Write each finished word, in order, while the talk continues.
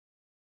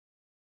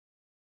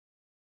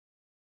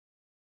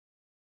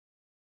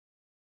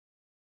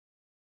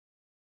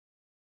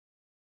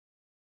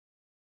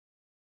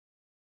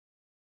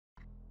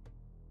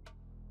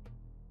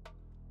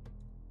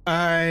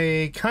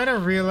I kind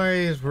of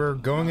realized we're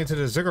going into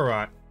the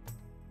ziggurat.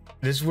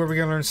 This is where we're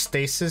gonna learn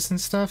stasis and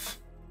stuff.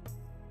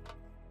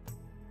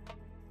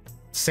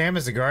 Sam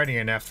is the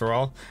guardian after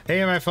all.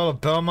 Hey my fellow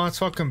Belmonts,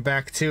 welcome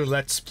back to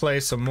Let's Play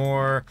some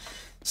more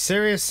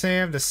Serious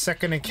Sam, the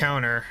Second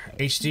Encounter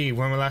HD.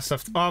 When we last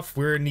left off,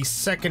 we're in the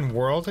second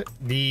world,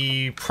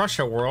 the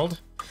Prussia world.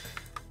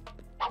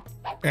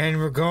 And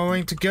we're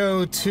going to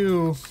go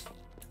to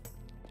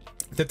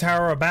the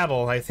Tower of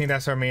Babel. I think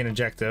that's our main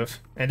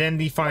objective. And then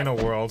the final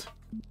world.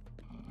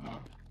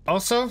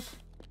 Also,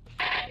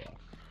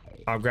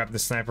 I'll grab the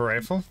sniper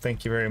rifle.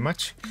 Thank you very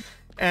much.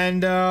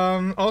 And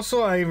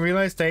also I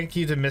realized, thank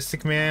you to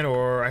Mystic Man,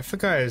 or I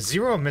forgot,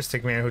 Zero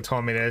Mystic Man who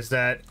told me this,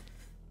 that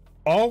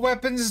all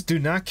weapons do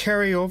not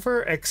carry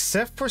over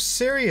except for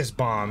serious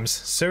bombs.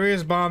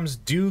 Serious bombs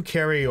do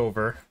carry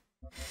over.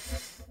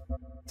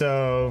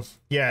 So,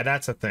 yeah,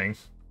 that's a thing.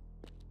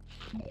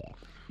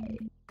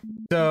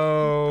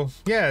 So,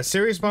 yeah,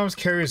 serious bombs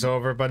carries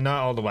over, but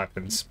not all the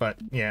weapons. But,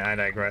 yeah, I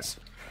digress.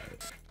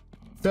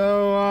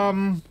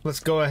 So, let's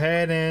go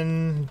ahead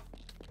and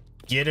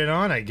get it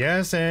on, I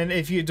guess. And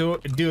if you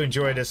do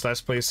enjoy this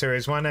Let's Play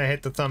series, why not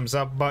hit the thumbs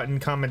up button,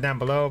 comment down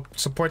below,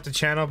 support the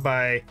channel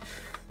by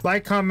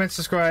like, comment,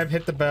 subscribe,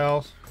 hit the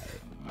bell.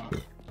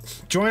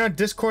 Join our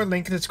Discord,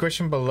 link in the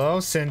description below,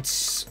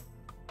 since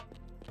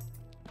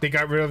they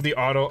got rid of the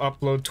auto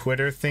upload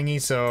Twitter thingy,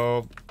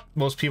 so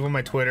most people on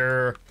my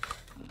Twitter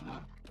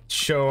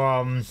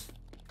show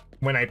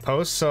when I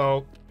post.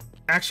 So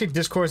actually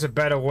Discord is a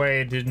better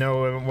way to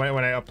know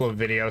when I upload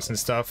videos and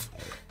stuff.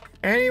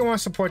 And you want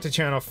to support the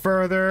channel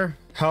further,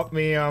 help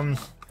me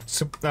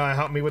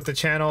with the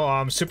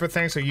channel, super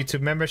thanks or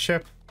YouTube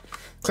membership.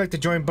 Click the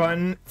join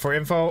button for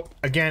info.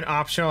 Again,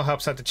 optional,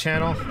 helps out the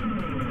channel.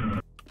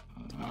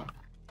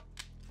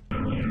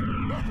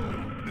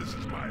 This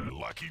is my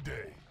lucky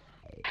day.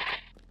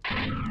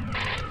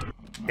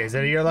 Is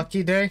it your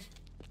lucky day?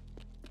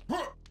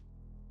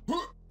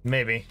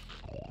 Maybe.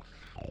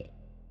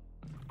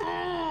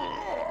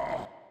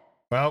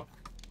 Well,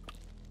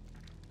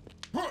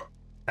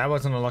 that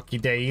wasn't a lucky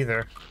day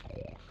either.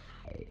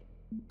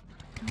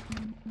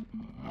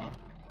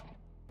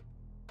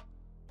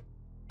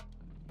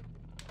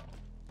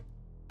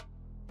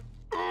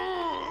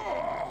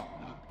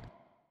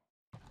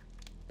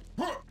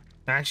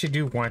 I actually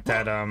do want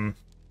that,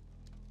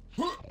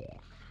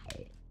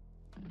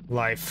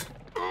 life.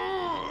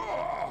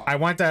 I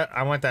want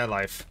that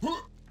life.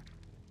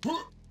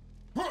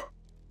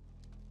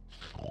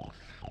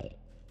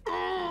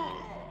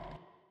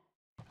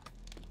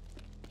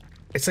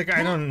 It's like,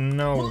 I don't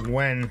know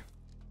when.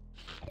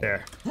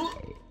 There.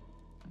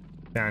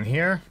 Down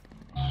here.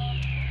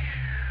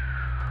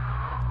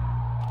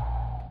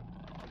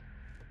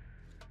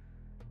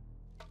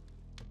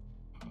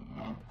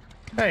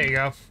 There you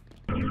go.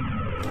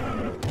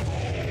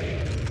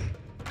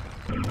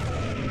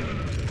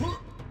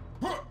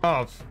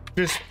 Oh,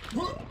 just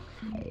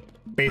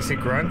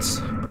basic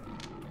grunts.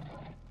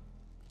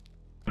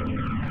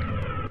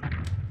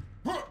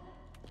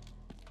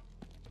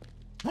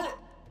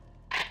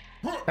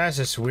 That's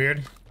just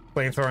weird.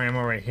 Flamethrower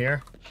ammo right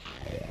here.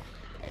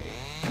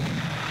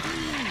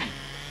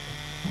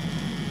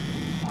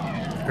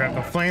 Grab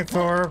the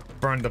flamethrower,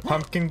 burn the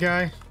pumpkin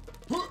guy.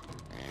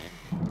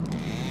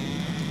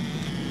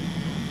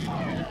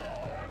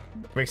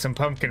 Make some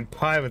pumpkin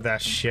pie with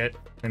that shit.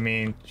 I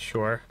mean,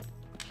 sure.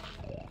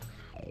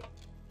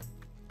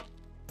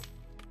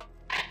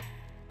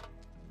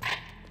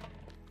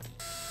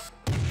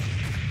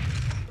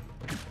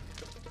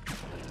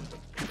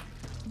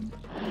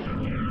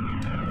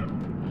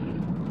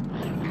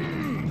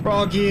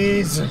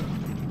 Froggies!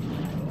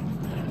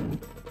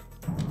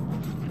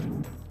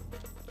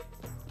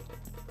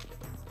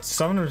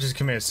 Some of them just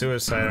committed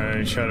suicide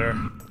on each other.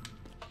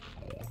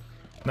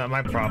 Not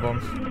my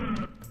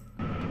problem.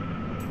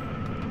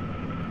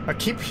 I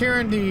keep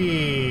hearing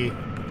the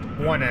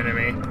one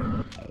enemy.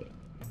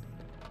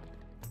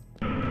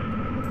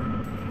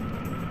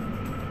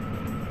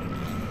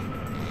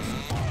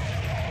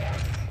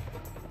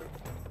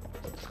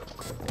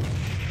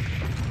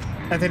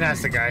 I think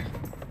that's the guy.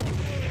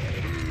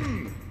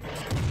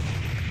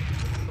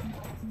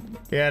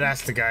 Yeah,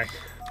 that's the guy.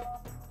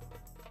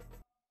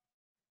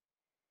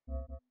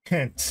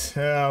 Hint.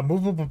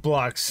 Movable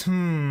blocks.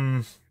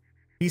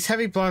 These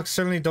heavy blocks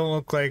certainly don't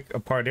look like a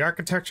part of the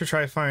architecture.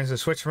 Try to find a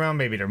switch around.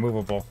 Maybe they're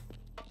movable.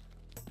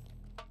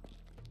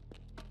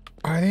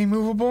 Are they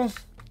movable?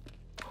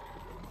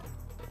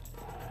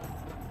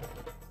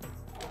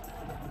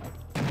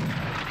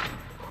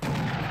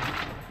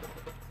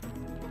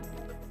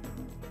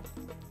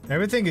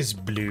 Everything is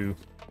blue.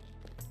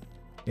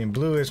 And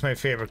blue is my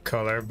favorite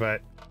color,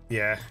 but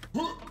yeah.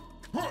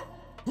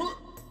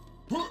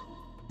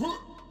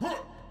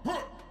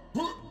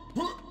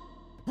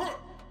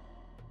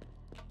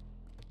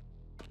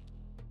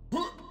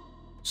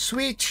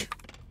 Sweet.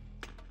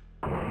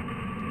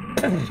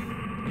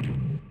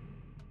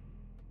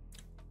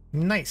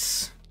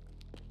 Nice.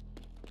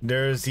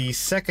 There's the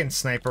second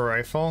sniper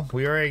rifle.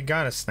 We already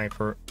got a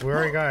sniper. We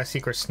already got a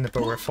secret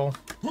sniper rifle.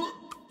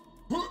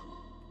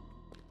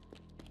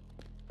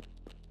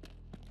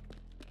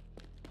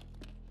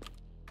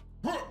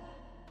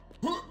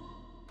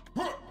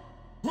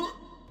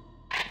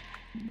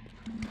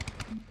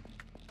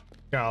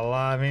 Got a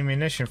lot of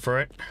ammunition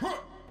for it.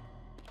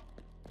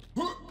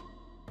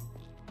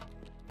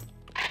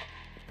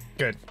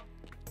 Good.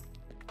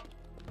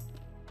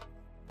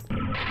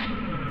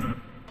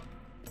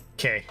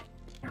 Okay.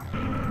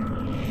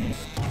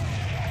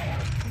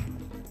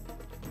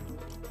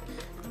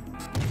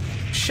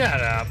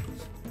 Shut up.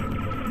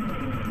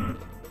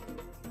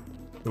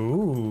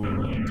 Ooh.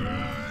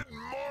 Good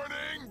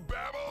morning,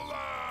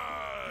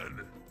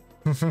 Babylon!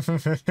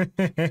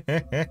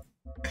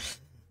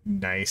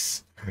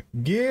 Nice.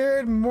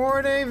 Good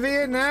morning,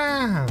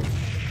 Vietnam.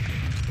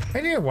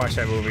 I need to watch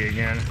that movie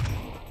again.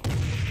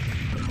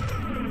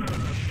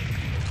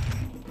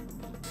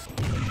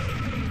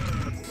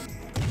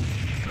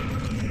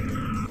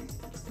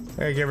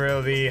 Gotta get rid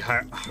of the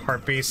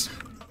harpies.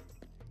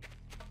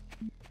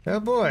 Oh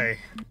boy.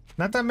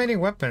 Not that many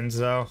weapons,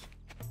 though.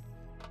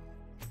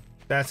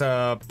 That's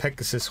a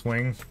Pegasus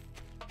wing.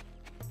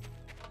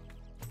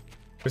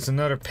 There's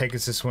another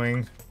Pegasus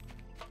wing.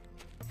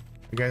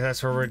 You guys,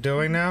 that's what we're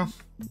doing now?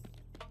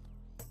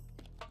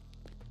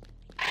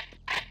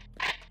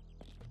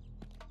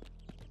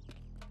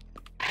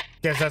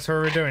 Guess that's what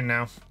we're doing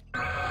now.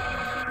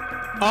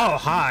 Oh,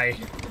 hi.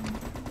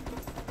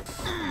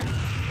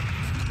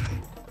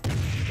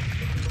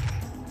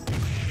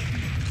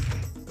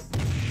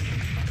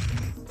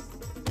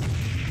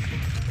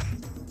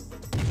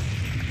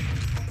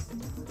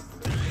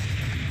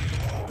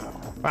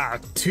 Wow,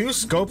 2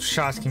 scope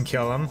shots can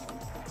kill him.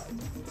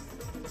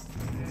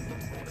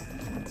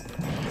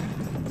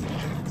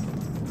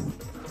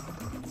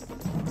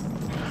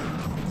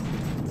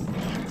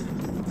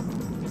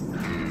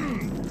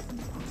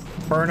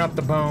 Burn up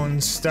the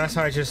bones. That's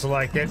how I just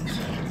like it.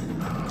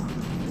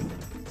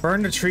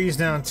 Burn the trees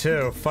down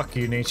too. Fuck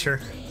you, nature.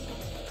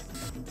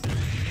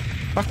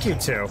 Fuck you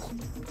too.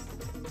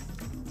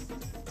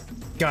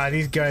 God,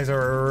 these guys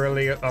are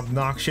really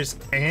obnoxious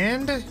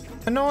and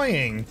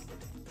annoying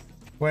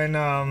when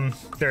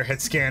they're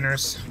hit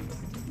scanners.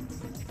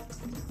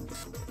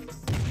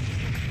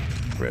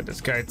 Rid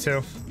this guy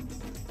too.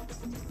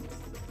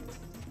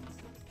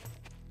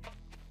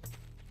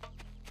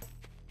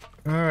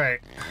 All right.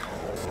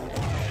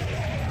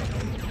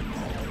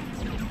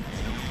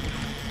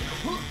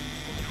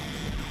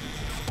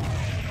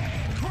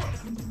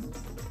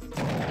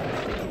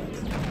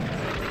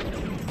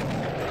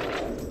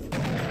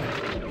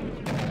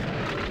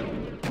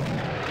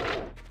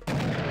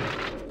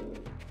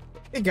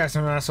 You guys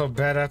are not so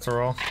bad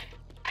after all.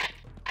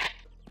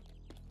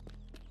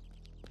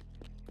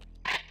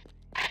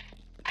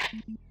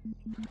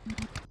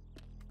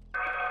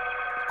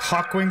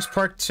 Hawkwings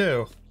Part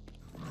 2.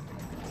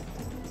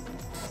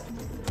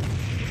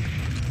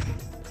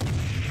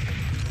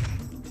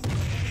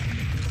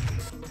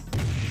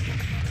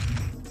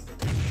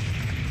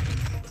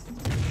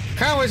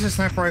 Kinda wish the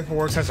sniper rifle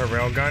works as a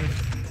railgun.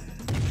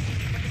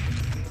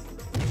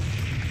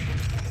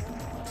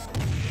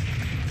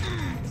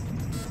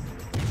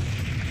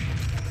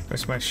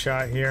 Where's my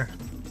shot here?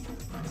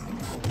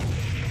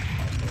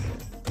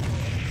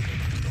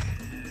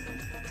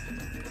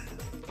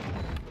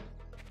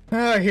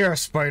 I hear a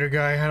spider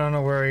guy. I don't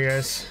know where he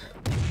is.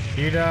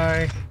 You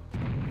die.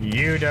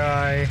 You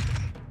die.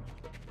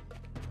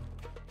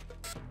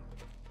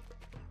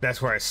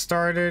 That's where I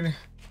started.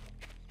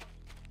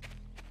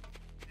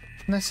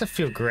 Nice to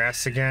feel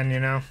grass again, you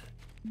know?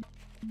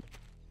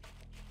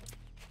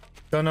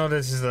 Don't know if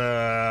this is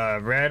a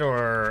red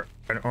or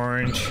an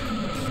orange.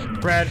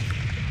 Red.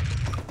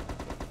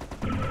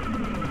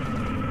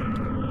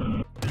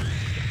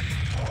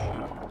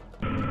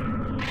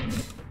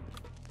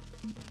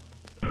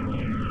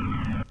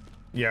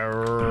 Yeah,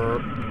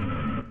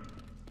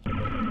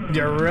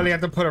 you really have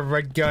to put a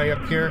red guy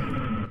up here?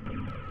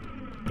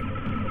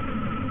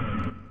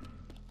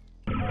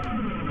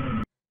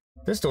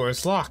 This door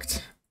is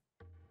locked.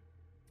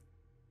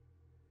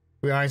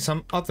 Behind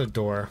some other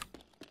door.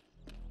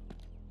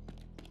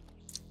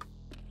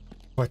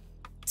 What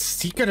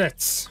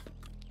secrets?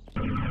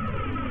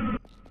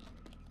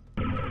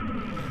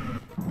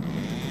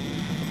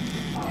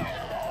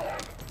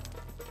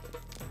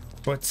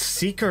 What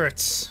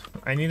secrets?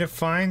 I need to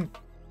find.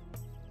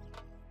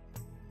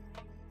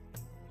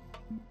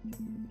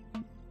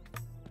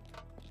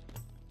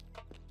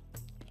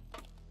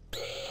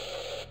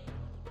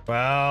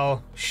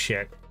 Well,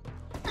 shit.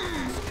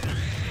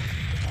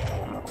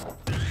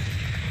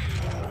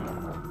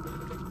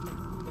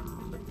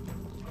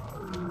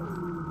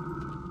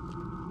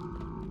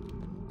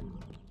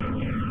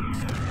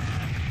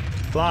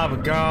 Lava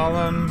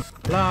golem,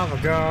 lava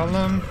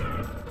golem.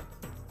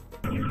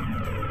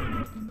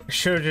 I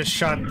should have just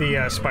shot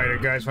the spider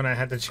guys when I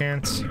had the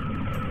chance.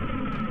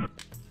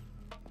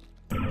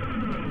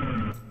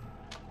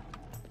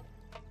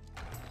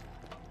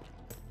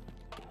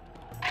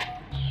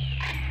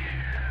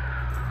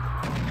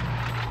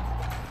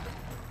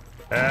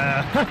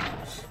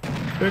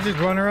 They're just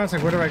running around. It's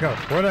like, where do I go?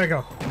 Where do I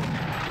go?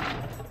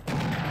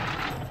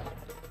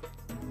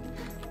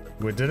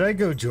 Where did I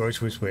go,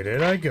 George? Which way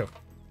did I go?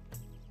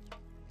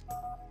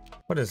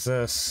 What is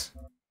this?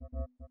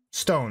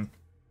 Stone.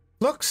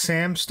 Look,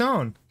 Sam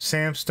Stone.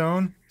 Sam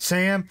Stone.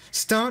 Sam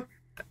Stone.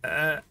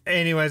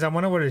 Anyways, I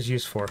wonder what it's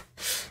used for.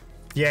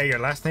 Yeah, your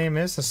last name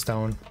is a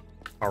stone.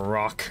 A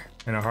rock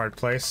in a hard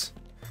place.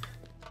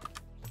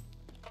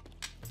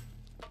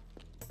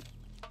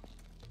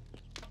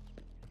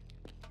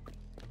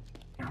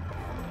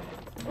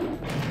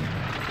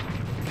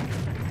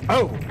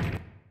 Oh!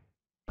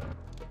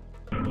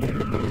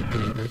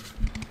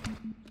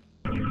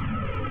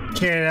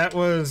 Okay, that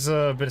was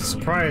a bit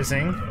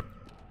surprising.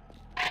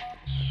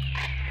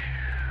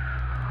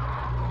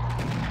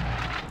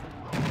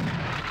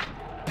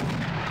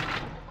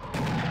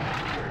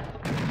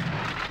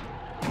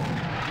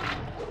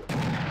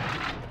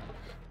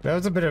 That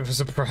was a bit of a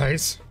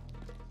surprise.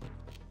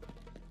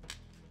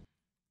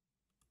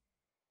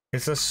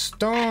 It's a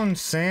stone,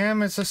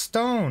 Sam. It's a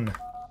stone.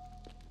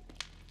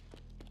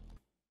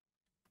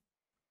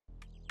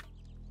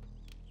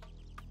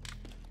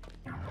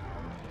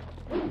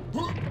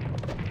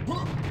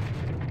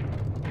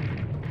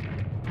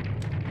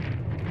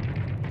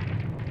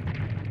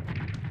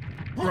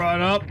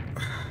 Run up.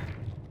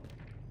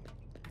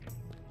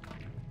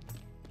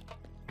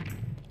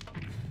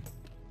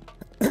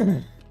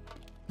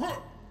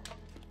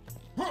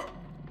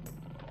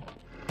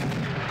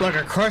 Look,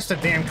 across the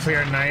damn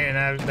clear night,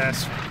 and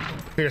that's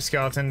clear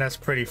skeleton. That's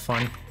pretty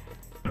fun.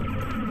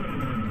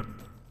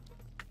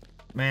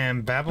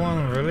 Man,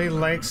 Babylon really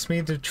likes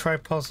me to try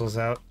puzzles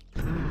out.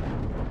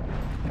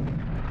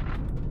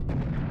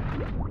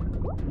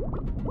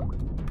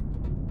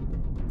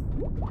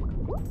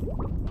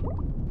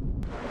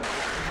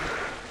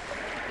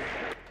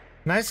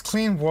 Nice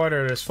clean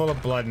water that's full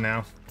of blood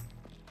now.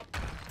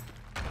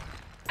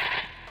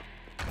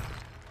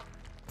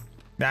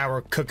 Now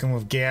we're cooking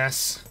with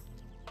gas.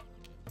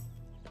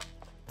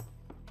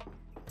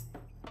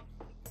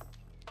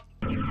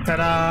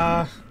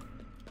 Ta-da!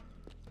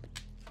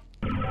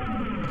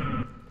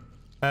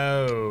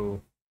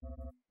 Oh.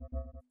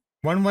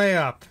 One way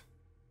up.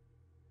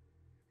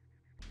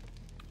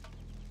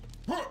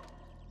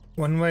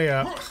 One way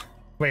up.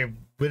 Wait,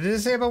 what did it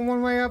say about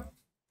one way up?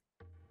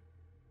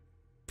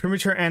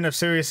 Premature end of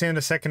Serious in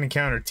the second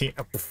encounter.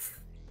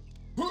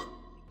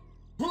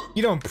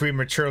 You don't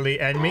prematurely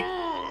end me.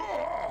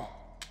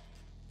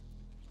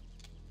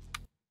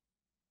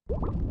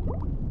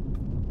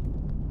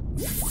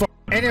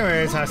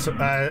 Anyways,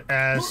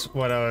 as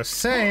what I was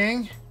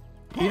saying,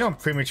 you don't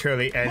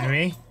prematurely end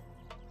me.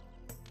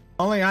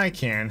 Only I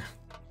can.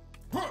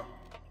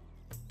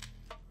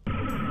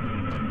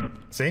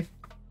 See?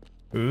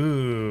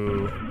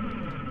 Ooh.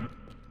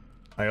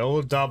 My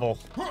old double.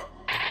 Ooh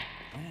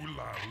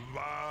la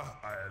la,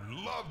 I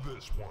love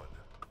this one.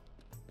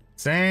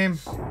 Same.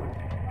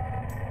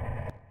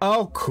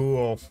 Oh,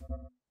 cool.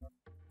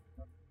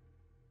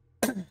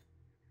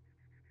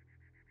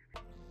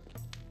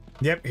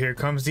 Yep, here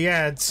comes the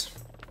ads.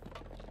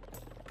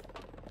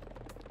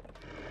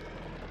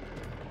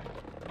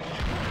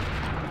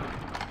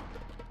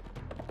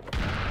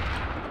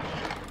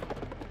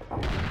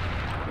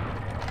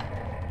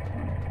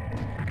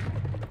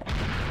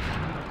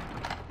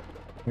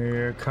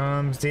 Here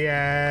comes the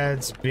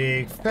ads,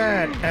 big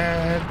fat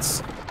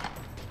ads.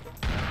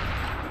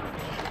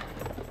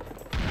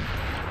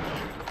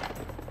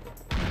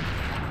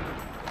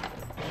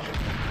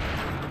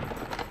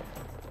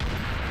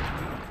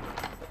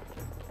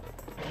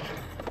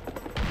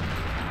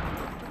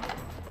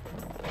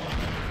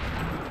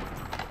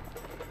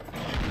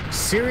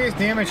 Serious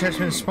damage has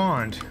been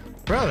spawned.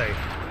 Really?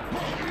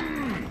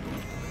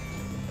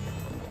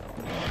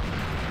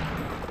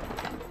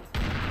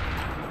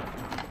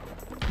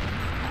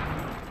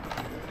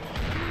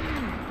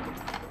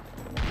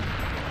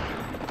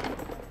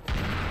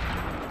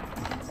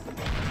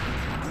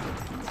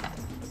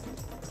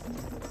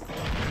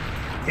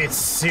 It's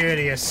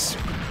serious.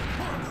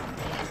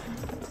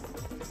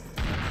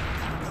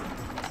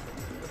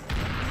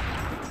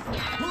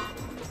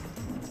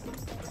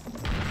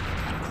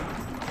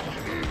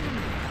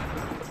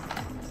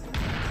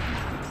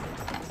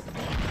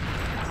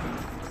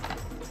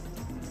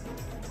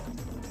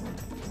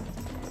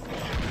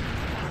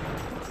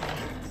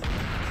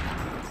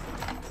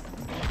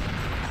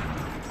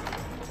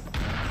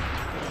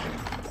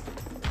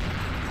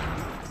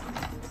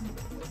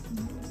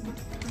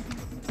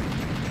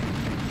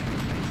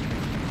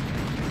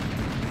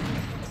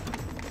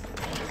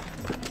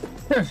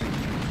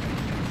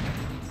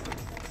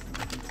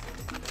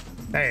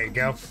 There you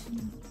go.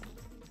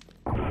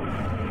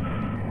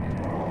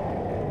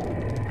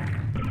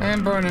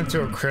 And burn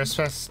into a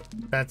crisp.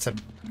 That's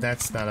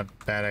not a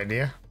bad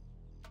idea.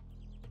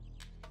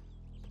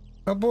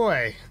 Oh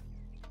boy.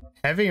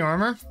 Heavy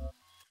armor.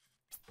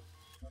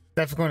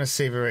 Definitely going to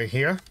save it right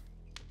here.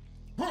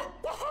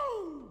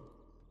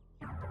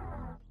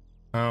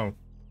 Oh.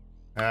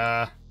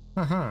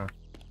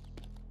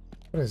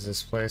 What is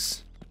this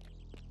place?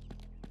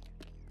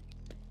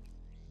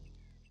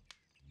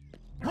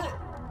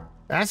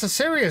 That's a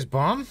serious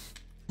bomb.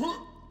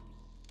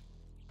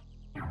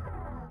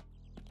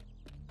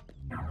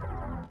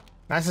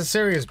 That's a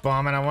serious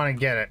bomb, and I want to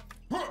get it.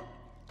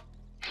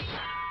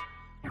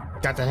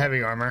 Got the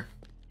heavy armor.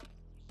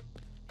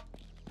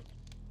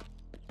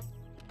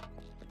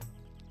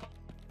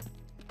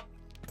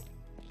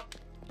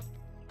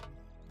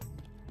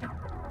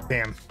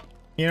 Damn.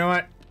 You know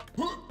what?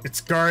 It's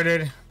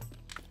guarded.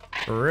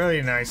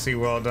 Really nicely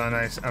well done,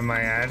 I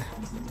might add.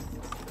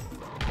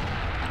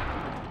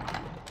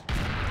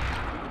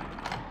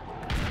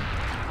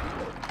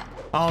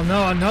 Oh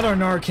no, another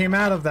Gnar came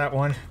out of that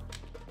one.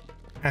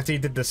 After he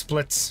did the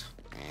splits.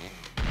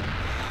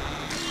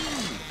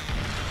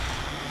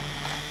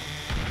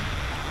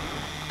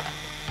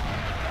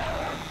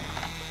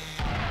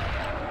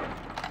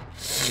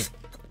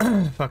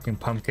 Fucking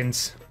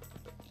pumpkins.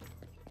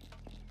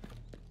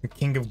 The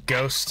king of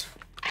ghost.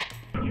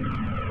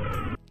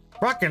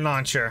 Rocket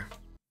launcher.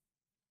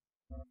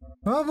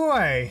 Oh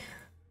boy.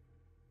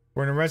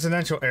 We're in a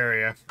residential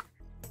area.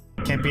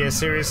 Can't be a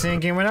serious thing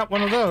game without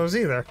one of those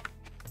either.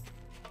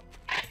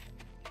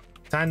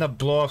 Time to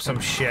blow up some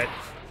shit.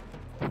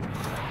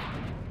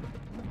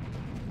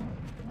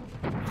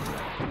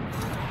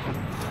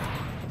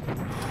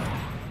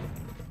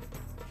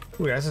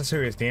 Ooh, that's some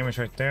serious damage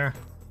right there.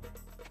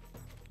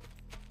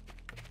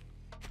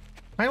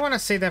 I want to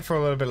save that for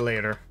a little bit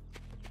later.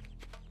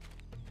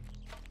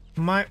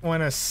 Might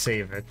want to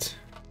save it.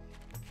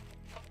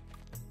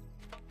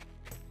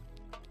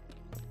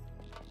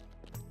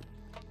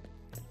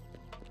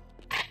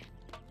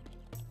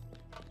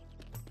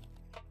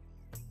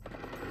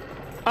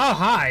 Oh,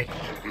 hi.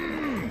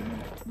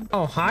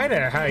 Oh, hi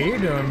there. How you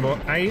doing, boy?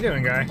 How you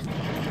doing, guy?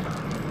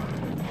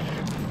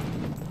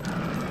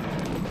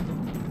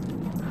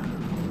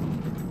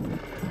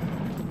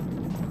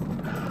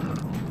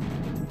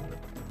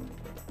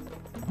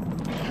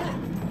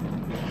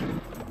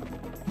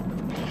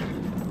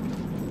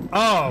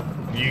 Oh,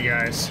 you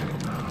guys.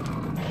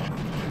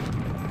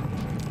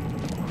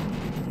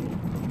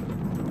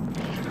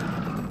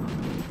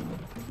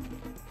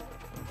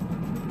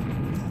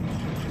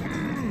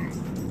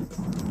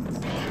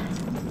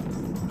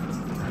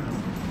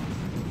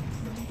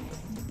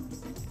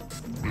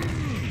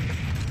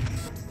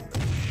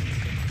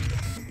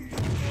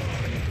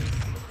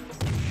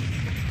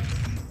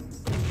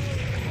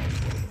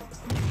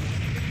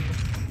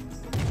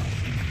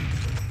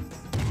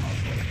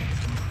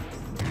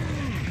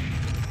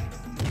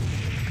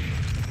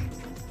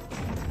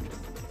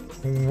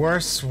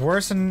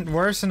 Worse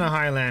than a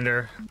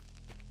Highlander.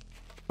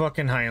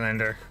 Fucking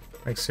Highlander.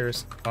 Like,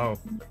 serious. Oh.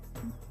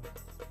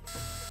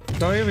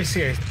 Don't even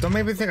see it. Don't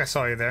make me think I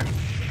saw you there.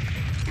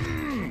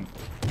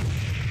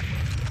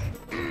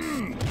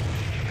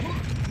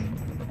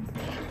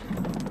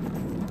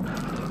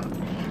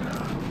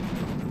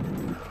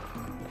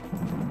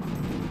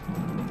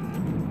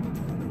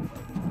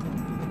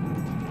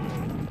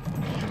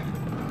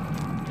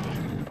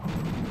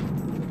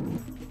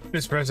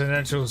 This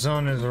residential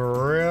zone is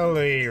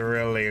really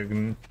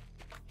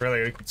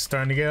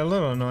starting to get a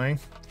little annoying.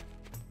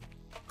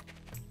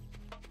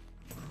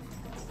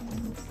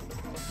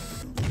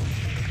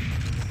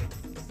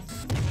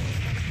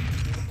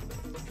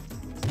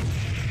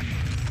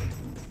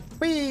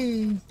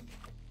 Whee!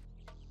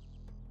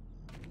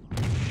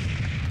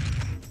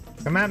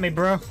 Come at me,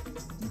 bro.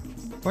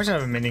 Wish I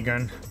have a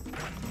minigun.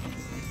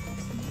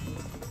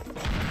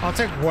 I'll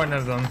take one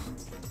of them.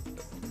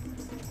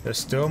 There's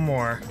still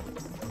more.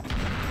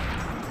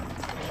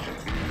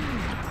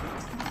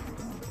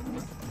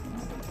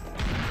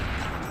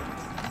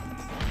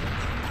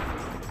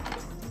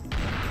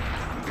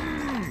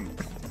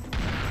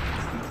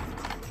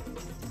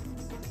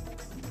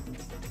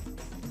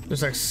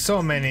 There's like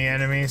so many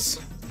enemies.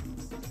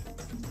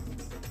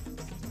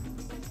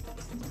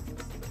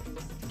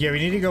 Yeah, we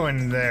need to go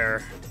in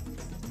there.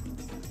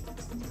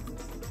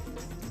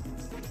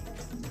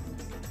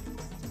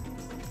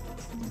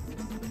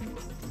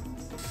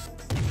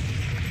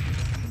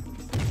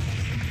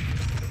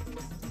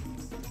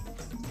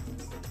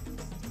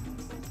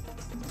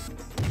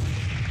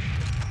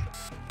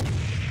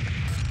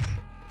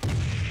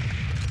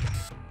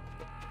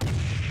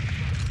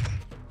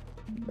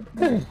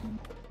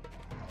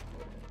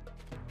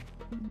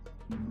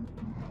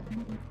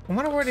 I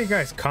wonder where you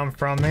guys come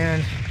from,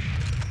 man.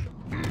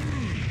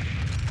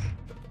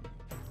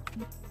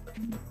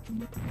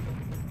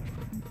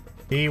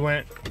 He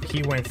went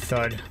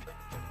thud.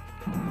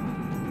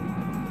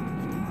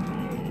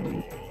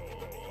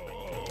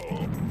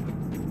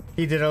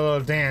 He did a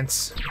little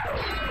dance.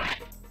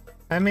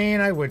 I mean,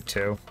 I would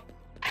too.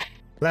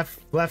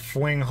 Left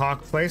wing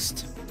hawk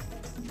placed.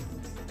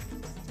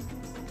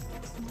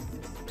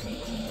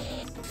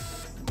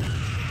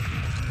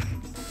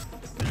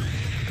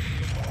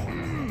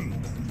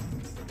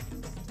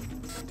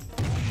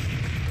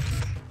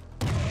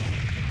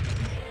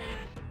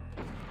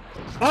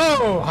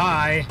 Oh,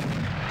 hi.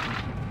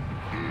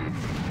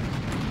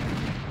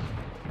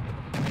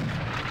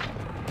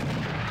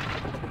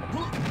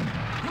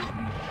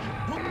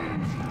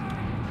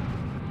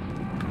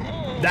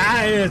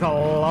 That is a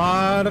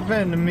lot of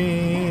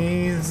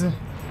enemies.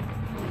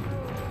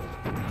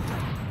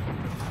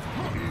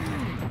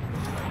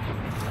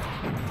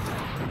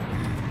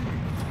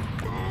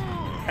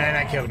 And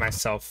I killed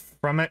myself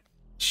from it.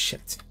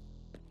 Shit.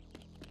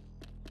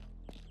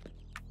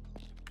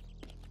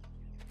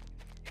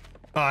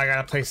 Oh, I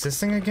gotta place this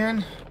thing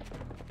again?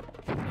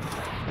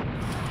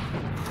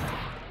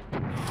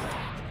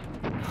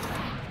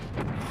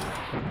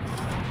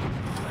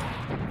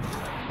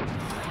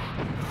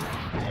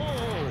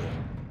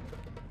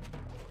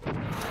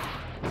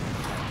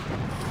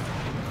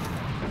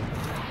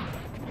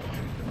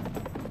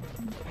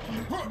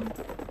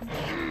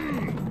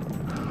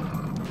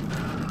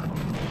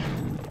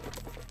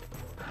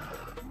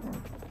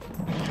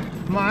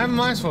 I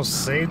might as well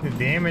save the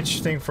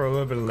damage thing for a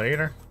little bit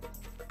later.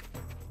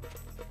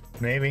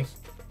 Maybe.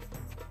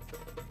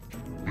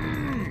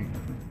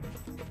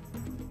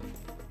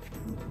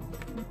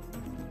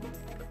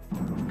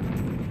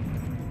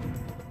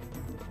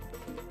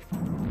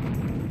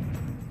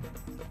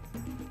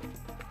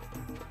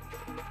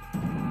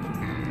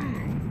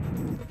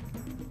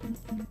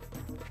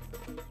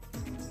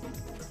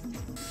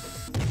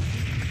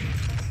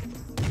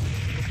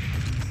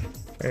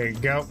 There you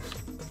go.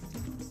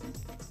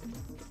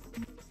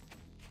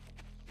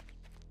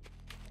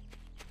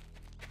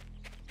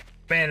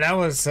 Man, that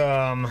was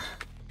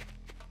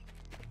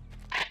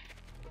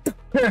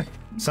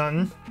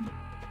something.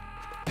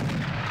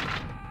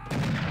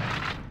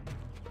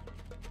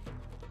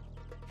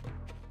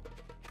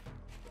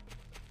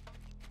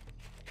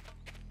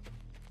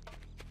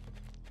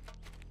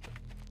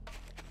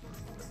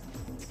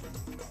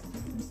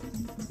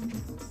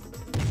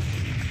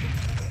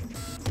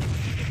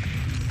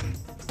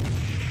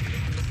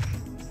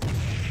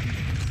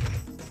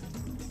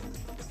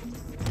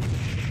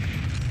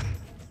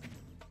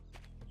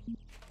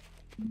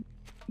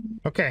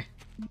 Okay.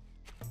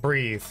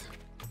 Breathe.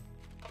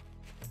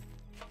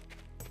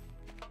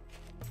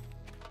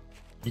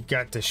 You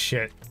got the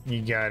shit.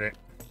 You got it.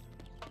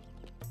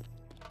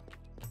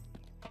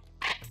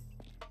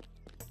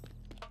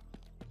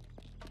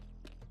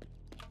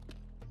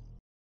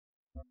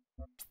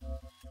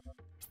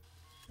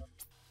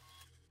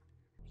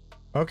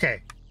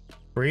 Okay.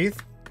 Breathe.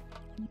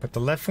 Put the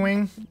left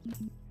wing.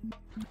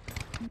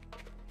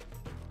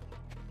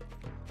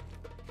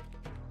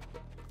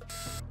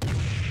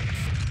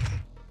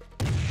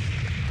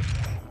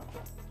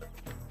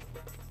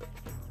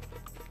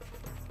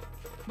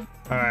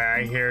 Alright,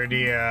 I hear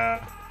the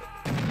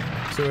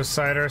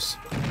suiciders.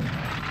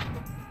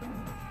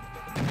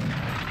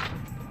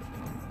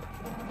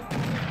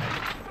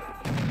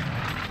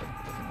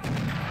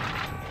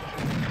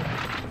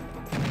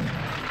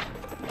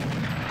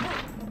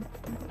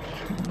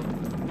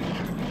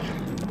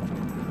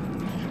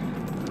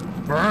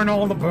 Burn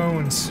all the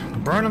bones.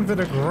 Burn them to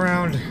the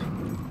ground.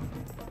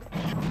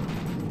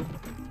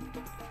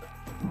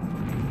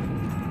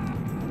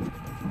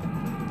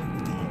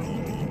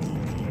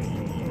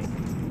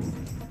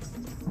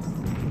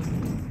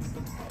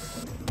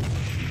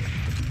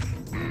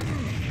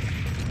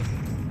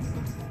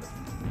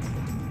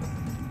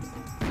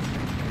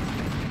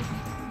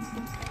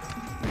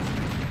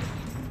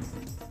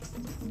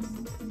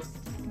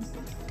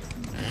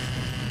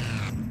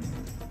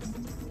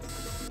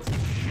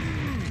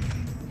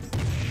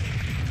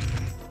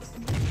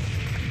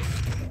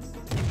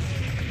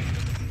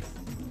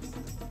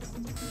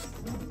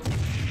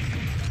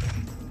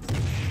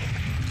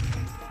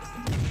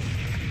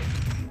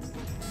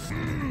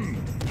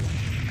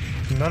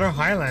 Another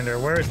Highlander.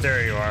 Where is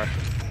there you are?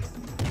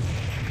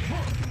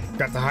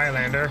 Got the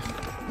Highlander.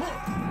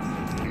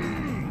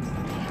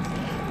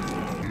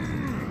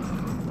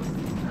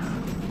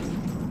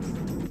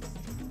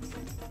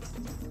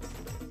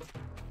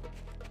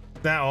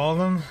 That all of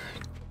them?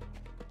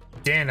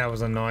 Damn, that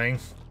was annoying.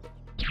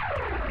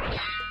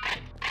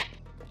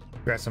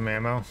 Got some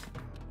ammo.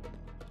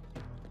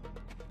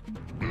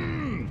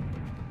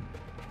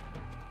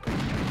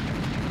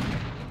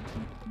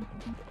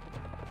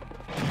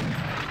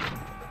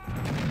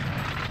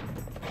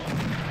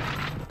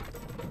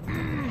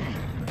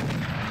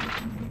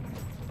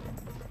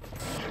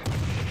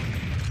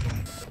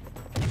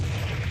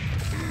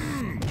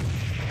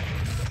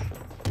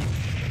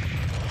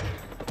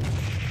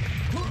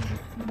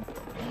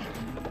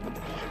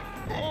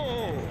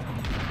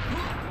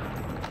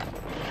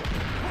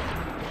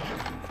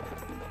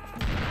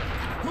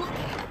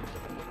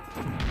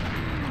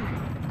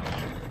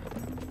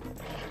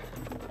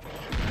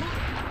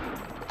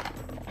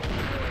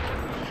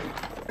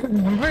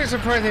 I'm pretty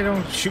surprised they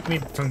don't shoot me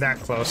from that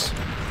close.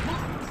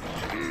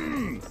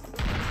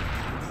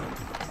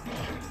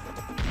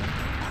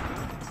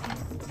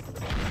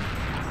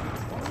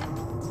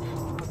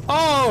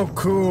 Oh,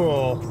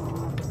 cool.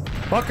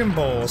 Fucking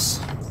bowls.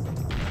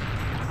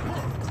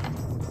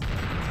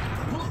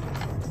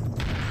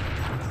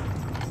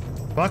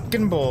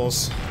 Fucking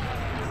bulls.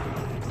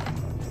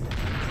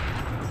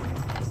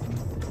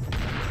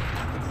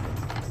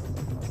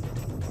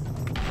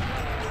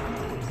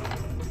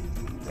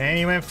 And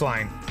he went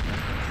flying.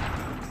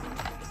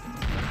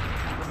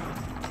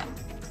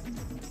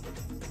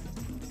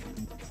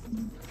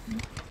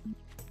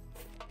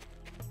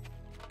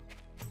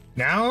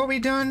 Now are we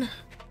done?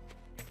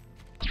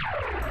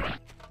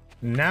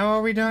 Now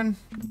are we done?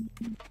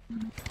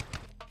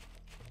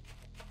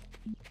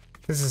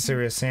 This is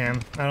serious, Sam.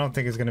 I don't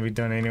think it's gonna be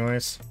done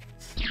anyways.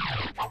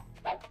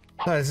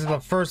 Oh, this is the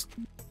first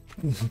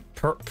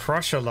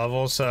Prussia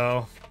level,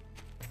 so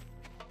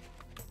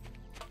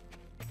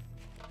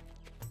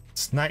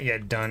it's not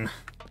yet done.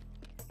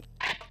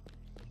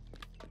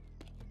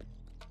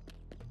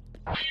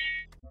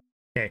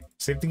 Okay,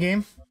 save the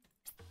game.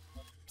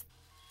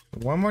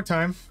 One more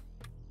time.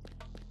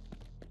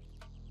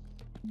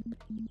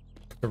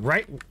 The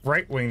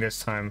right wing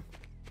this time.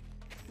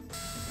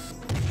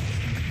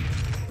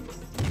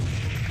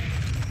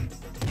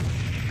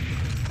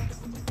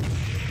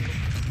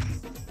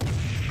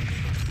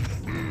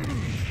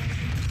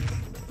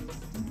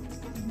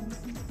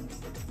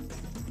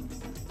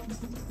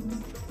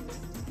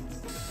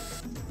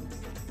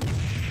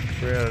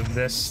 Rid of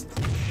this.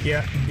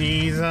 Yeah,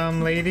 these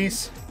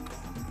ladies.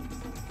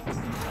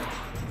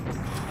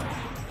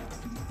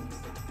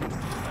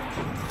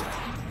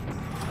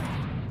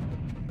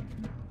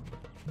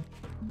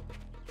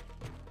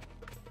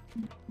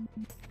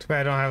 Too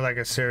bad I don't have like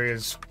a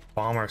serious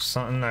bomb or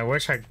something. I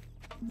wish I.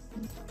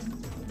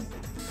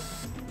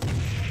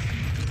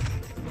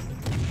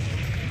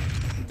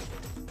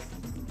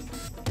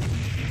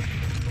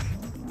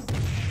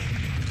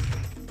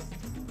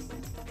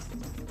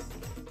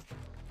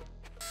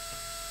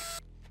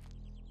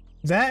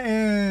 That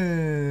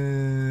is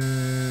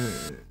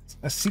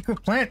a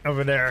secret plant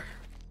over there.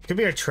 Could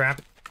be a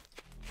trap.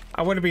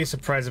 I wouldn't be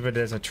surprised if it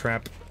is a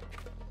trap.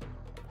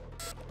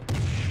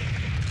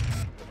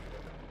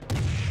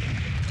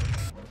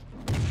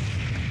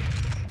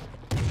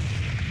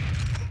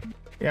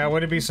 Yeah, I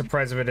wouldn't be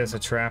surprised if it is a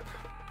trap.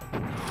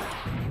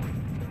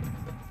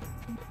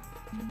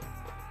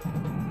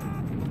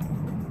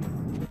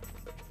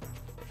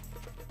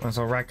 Might as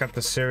well rack up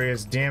the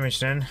serious damage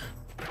then.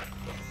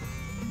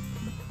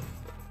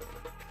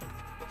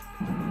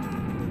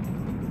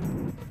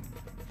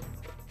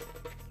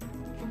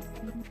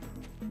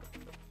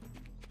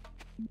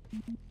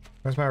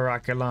 Where's my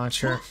rocket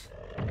launcher?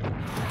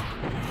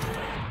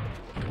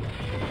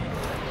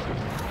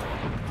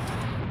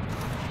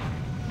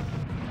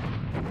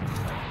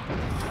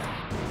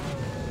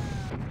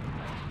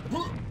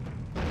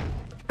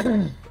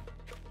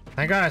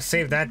 I gotta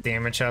save that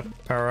damage up,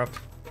 power up.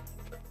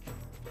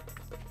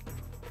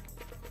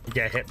 You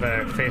get hit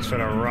by the face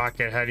with a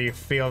rocket. How do you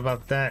feel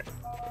about that?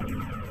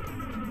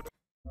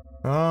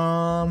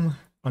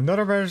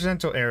 Another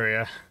residential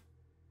area.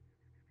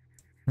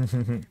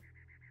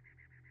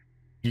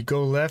 You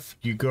go left,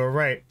 you go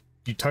right.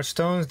 You touch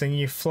stones, then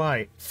you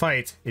fight.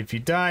 If you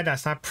die,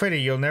 that's not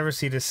pretty. You'll never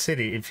see the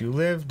city. If you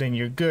live, then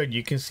you're good.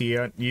 You can see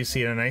a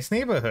nice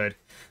neighborhood.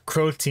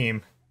 Crow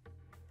team.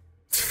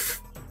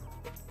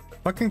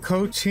 Fucking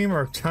Crow team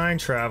are time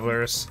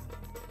travelers.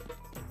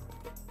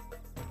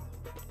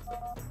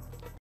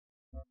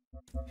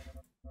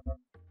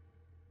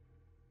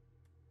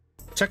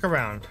 Check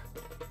around.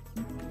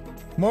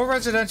 More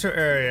residential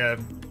area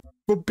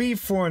will be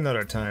for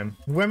another time.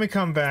 When we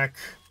come back,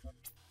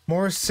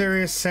 more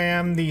Serious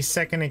Sam, the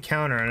second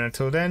encounter. And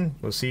until then,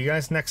 we'll see you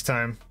guys next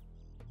time.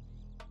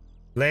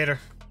 Later.